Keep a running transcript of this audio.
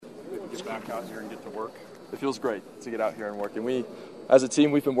back out here and get to work? It feels great to get out here and work. And we, as a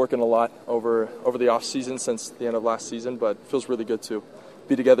team, we've been working a lot over the off season since the end of last season, but it feels really good to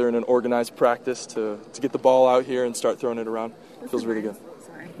be together in an organized practice to get the ball out here and start throwing it around. It feels really good.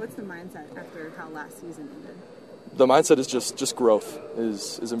 What's the mindset after how last season ended? The mindset is just growth,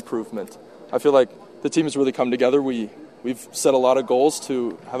 is improvement. I feel like the team has really come together. We've set a lot of goals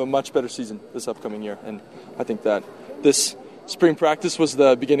to have a much better season this upcoming year, and I think that this spring practice was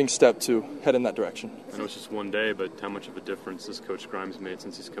the beginning step to head in that direction. I know it's just one day, but how much of a difference has Coach Grimes made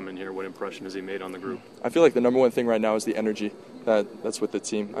since he's come in here? What impression has he made on the group? I feel like the number one thing right now is the energy that's with the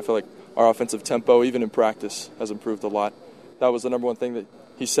team. I feel like our offensive tempo, even in practice, has improved a lot. That was the number one thing that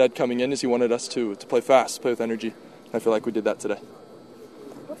he said coming in, is he wanted us to play fast, play with energy. I feel like we did that today.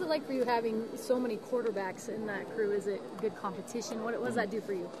 What's it like for you having so many quarterbacks in that crew? Is it good competition? What does that do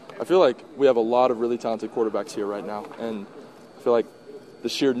for you? I feel like we have a lot of really talented quarterbacks here right now, and I feel like the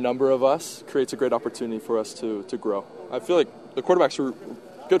sheer number of us creates a great opportunity for us to grow. I feel like the quarterbacks are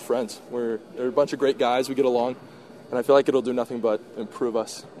good friends. They're a bunch of great guys. We get along, and I feel like it'll do nothing but improve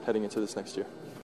us heading into this next year.